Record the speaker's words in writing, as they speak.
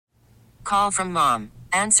Call from mom.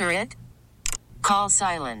 Answer it. Call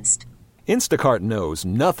silenced. Instacart knows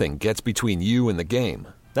nothing gets between you and the game.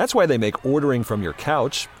 That's why they make ordering from your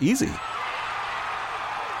couch easy.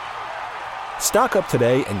 Stock up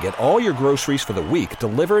today and get all your groceries for the week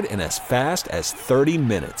delivered in as fast as 30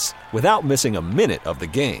 minutes without missing a minute of the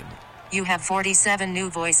game. You have 47 new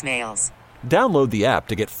voicemails. Download the app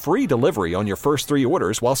to get free delivery on your first 3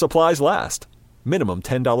 orders while supplies last. Minimum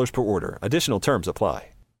 $10 per order. Additional terms apply.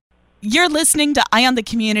 You're listening to Eye on the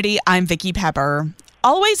Community. I'm Vicki Pepper.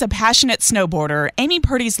 Always a passionate snowboarder, Amy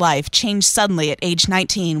Purdy's life changed suddenly at age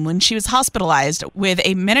 19 when she was hospitalized with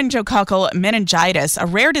a meningococcal meningitis, a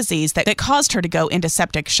rare disease that caused her to go into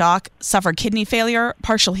septic shock, suffer kidney failure,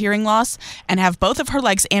 partial hearing loss, and have both of her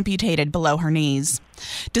legs amputated below her knees.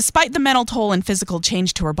 Despite the mental toll and physical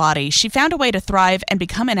change to her body, she found a way to thrive and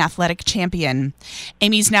become an athletic champion.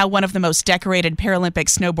 Amy's now one of the most decorated Paralympic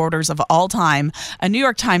snowboarders of all time, a New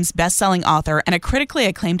York Times best-selling author, and a critically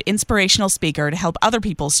acclaimed inspirational speaker to help other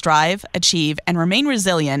people strive, achieve, and remain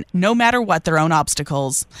resilient no matter what their own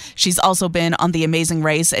obstacles. She's also been on The Amazing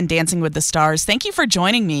Race and Dancing with the Stars. Thank you for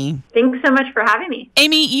joining me. Thanks so much for having me.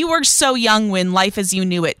 Amy, you were so young when life as you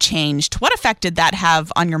knew it changed. What effect did that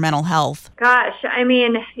have on your mental health? Gosh,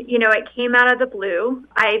 it came out of the blue.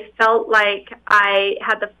 I felt like I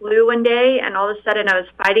had the flu one day, and all of a sudden I was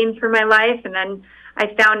fighting for my life, and then I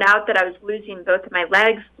found out that I was losing both of my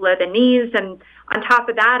legs below the knees, and on top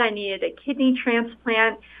of that, I needed a kidney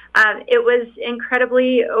transplant. It was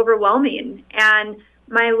incredibly overwhelming, and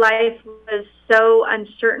my life was so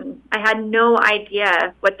uncertain. I had no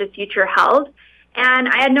idea what the future held, and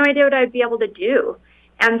I had no idea what I'd be able to do.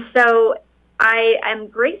 And so I am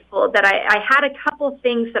grateful that I had a couple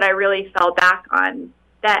things that I really fell back on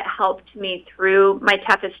that helped me through my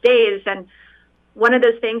toughest days. And one of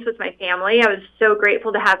those things was my family. I was so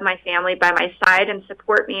grateful to have my family by my side and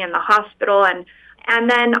support me in the hospital.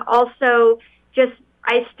 And then also just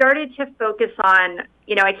I started to focus on,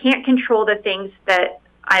 I can't control the things that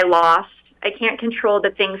I lost. I can't control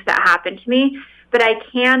the things that happened to me, but I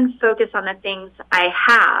can focus on the things I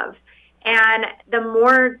have. And the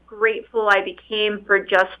more grateful I became for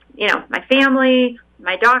just, my family,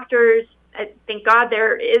 my doctors, thank God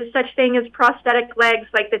there is such thing as prosthetic legs,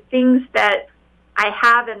 like the things that I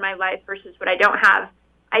have in my life versus what I don't have,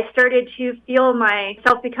 I started to feel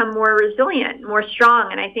myself become more resilient, more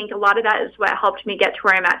strong. And I think a lot of that is what helped me get to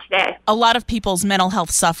where I'm at today. A lot of people's mental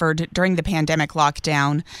health suffered during the pandemic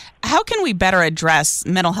lockdown. How can we better address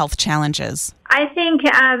mental health challenges? I think,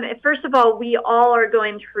 first of all, we all are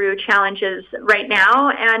going through challenges right now,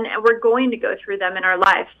 and we're going to go through them in our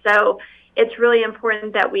lives. So it's really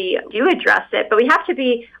important that we do address it, but we have to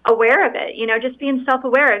be aware of it, just being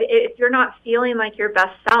self-aware. If you're not feeling like your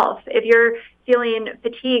best self, if you're feeling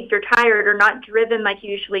fatigued or tired or not driven like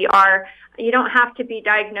you usually are, you don't have to be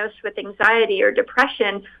diagnosed with anxiety or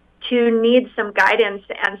depression to need some guidance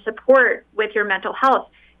and support with your mental health.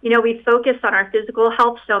 We focus on our physical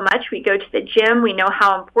health so much. We go to the gym. We know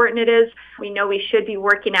how important it is. We know we should be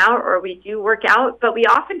working out, or we do work out, but we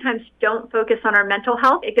oftentimes don't focus on our mental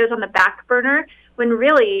health. It goes on the back burner when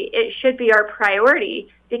really it should be our priority,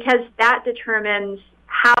 because that determines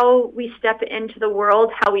how we step into the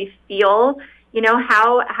world, how we feel,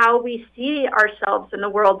 how we see ourselves in the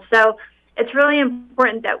world. So it's really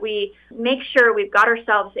important that we make sure we've got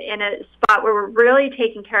ourselves in a spot where we're really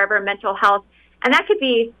taking care of our mental health. And that could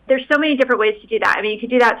be, there's so many different ways to do that. You could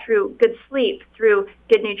do that through good sleep, through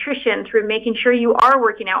good nutrition, through making sure you are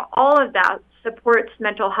working out. All of that supports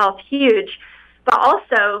mental health huge, but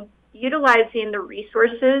also utilizing the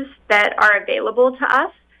resources that are available to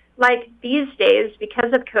us. Like these days,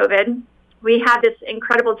 because of COVID, we have this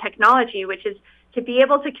incredible technology, which is to be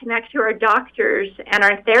able to connect to our doctors and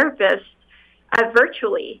our therapists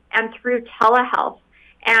virtually and through telehealth.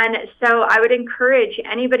 And so I would encourage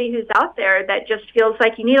anybody who's out there that just feels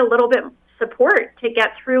like you need a little bit support to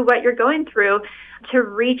get through what you're going through, to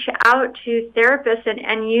reach out to therapists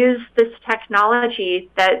and use this technology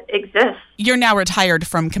that exists. You're now retired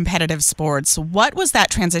from competitive sports. What was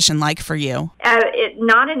that transition like for you?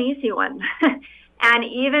 Not an easy one. And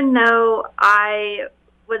even though I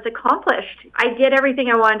was accomplished, I did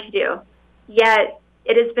everything I wanted to do. Yet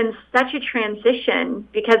it has been such a transition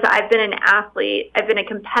because I've been an athlete, I've been a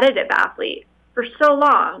competitive athlete for so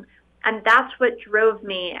long. And that's what drove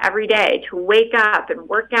me every day to wake up and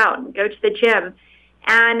work out and go to the gym.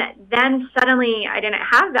 And then suddenly I didn't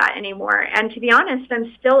have that anymore. And to be honest,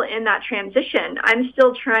 I'm still in that transition. I'm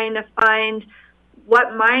still trying to find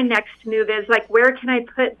what my next move is. Like, where can I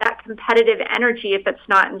put that competitive energy if it's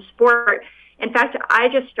not in sport? In fact, I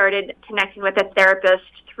just started connecting with a therapist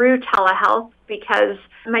through telehealth because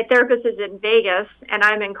my therapist is in Vegas and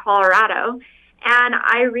I'm in Colorado. And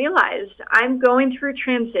I realized I'm going through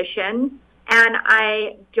transition and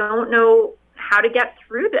I don't know how to get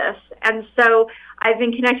through this. And so I've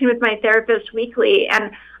been connecting with my therapist weekly,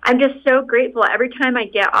 and I'm just so grateful. Every time I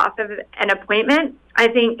get off of an appointment, I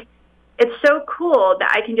think it's so cool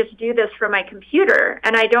that I can just do this from my computer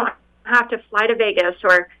and I don't have to fly to Vegas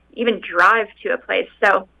or even drive to a place.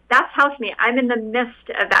 So that's helped me. I'm in the midst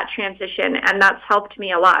of that transition, and that's helped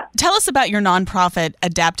me a lot. Tell us about your nonprofit,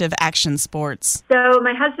 Adaptive Action Sports. So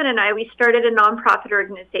my husband and I, we started a nonprofit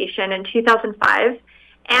organization in 2005,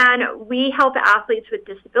 and we help athletes with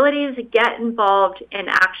disabilities get involved in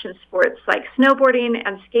action sports like snowboarding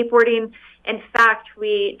and skateboarding. In fact,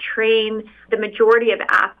 we train the majority of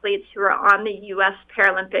athletes who are on the U.S.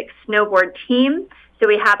 Paralympic snowboard team. So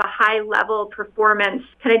we have a high-level performance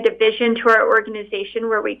kind of division to our organization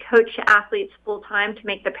where we coach athletes full-time to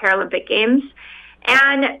make the Paralympic Games.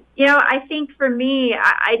 And, you know, I think for me,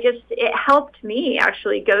 it helped me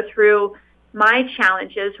actually go through my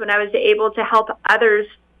challenges when I was able to help others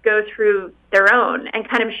go through their own and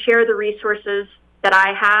kind of share the resources that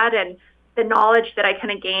I had and the knowledge that I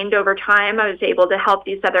kind of gained over time. I was able to help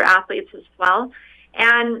these other athletes as well.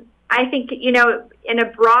 And I think, you know, in a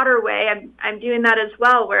broader way, I'm doing that as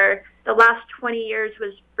well, where the last 20 years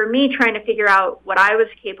was for me trying to figure out what I was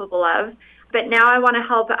capable of. But now I want to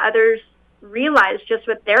help others realize just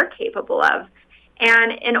what they're capable of.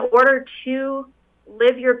 And in order to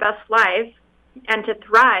live your best life and to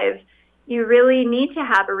thrive, you really need to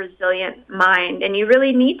have a resilient mind, and you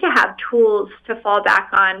really need to have tools to fall back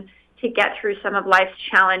on to get through some of life's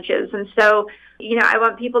challenges. And so, you know, I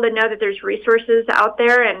want people to know that there's resources out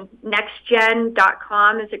there, and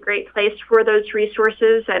nextgen.com is a great place for those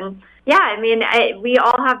resources. And yeah, I mean, we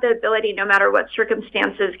all have the ability, no matter what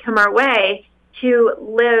circumstances come our way, to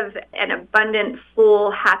live an abundant, full,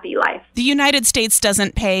 happy life. The United States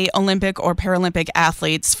doesn't pay Olympic or Paralympic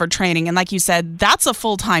athletes for training. And like you said, that's a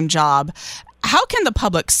full-time job. How can the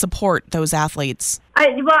public support those athletes?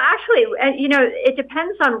 Well, actually, you know, it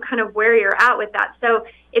depends on kind of where you're at with that. So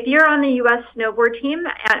if you're on the U.S. snowboard team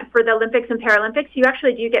for the Olympics and Paralympics, you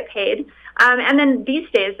actually do get paid. And then these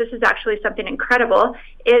days, this is actually something incredible,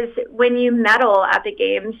 is when you medal at the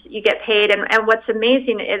games, you get paid. And what's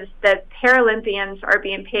amazing is the Paralympians are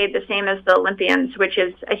being paid the same as the Olympians, which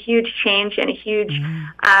is a huge change and a huge,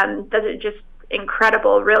 that's just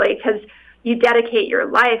incredible, really, because you dedicate your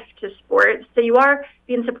life to sports. So you are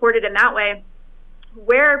being supported in that way.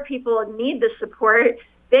 Where people need the support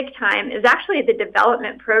big time is actually the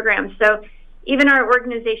development program. So even our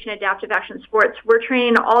organization, Adaptive Action Sports, we're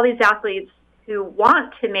training all these athletes who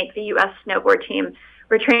want to make the U.S. snowboard team.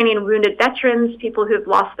 We're training wounded veterans, people who've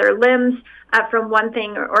lost their limbs from one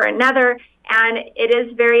thing or another. And it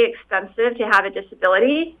is very expensive to have a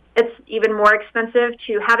disability. It's even more expensive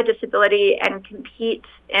to have a disability and compete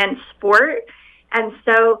in sport. And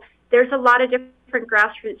so there's a lot of different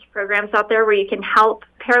grassroots programs out there where you can help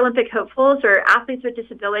Paralympic hopefuls or athletes with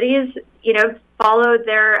disabilities, you know, follow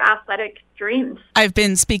their athletic dreams. I've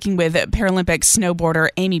been speaking with Paralympic snowboarder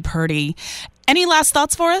Amy Purdy. Any last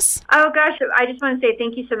thoughts for us? Oh, gosh, I just want to say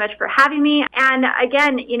thank you so much for having me. And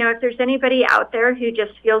again, you know, if there's anybody out there who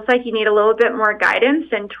just feels like you need a little bit more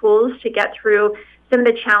guidance and tools to get through some of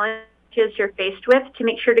the challenges you're faced with, to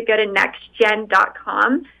make sure to go to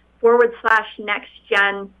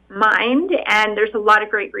nextgen.com/nextgenmind. And there's a lot of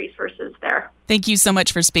great resources there. Thank you so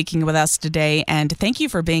much for speaking with us today, and thank you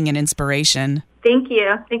for being an inspiration. Thank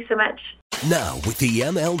you. Thanks so much. Now, with the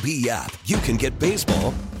MLB app, you can get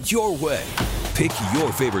baseball your way. Pick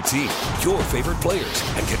your favorite team, your favorite players,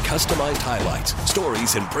 and get customized highlights,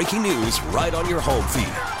 stories, and breaking news right on your home feed.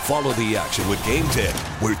 Follow the action with Game 10,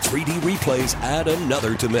 where 3D replays add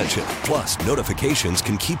another dimension. Plus, notifications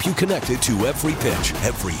can keep you connected to every pitch,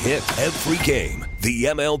 every hit, every game. The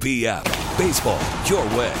MLB app. Baseball your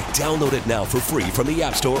way. Download it now for free from the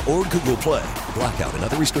App Store or Google Play. Blackout and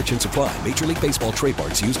other restrictions apply. Major League Baseball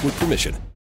trademarks used with permission.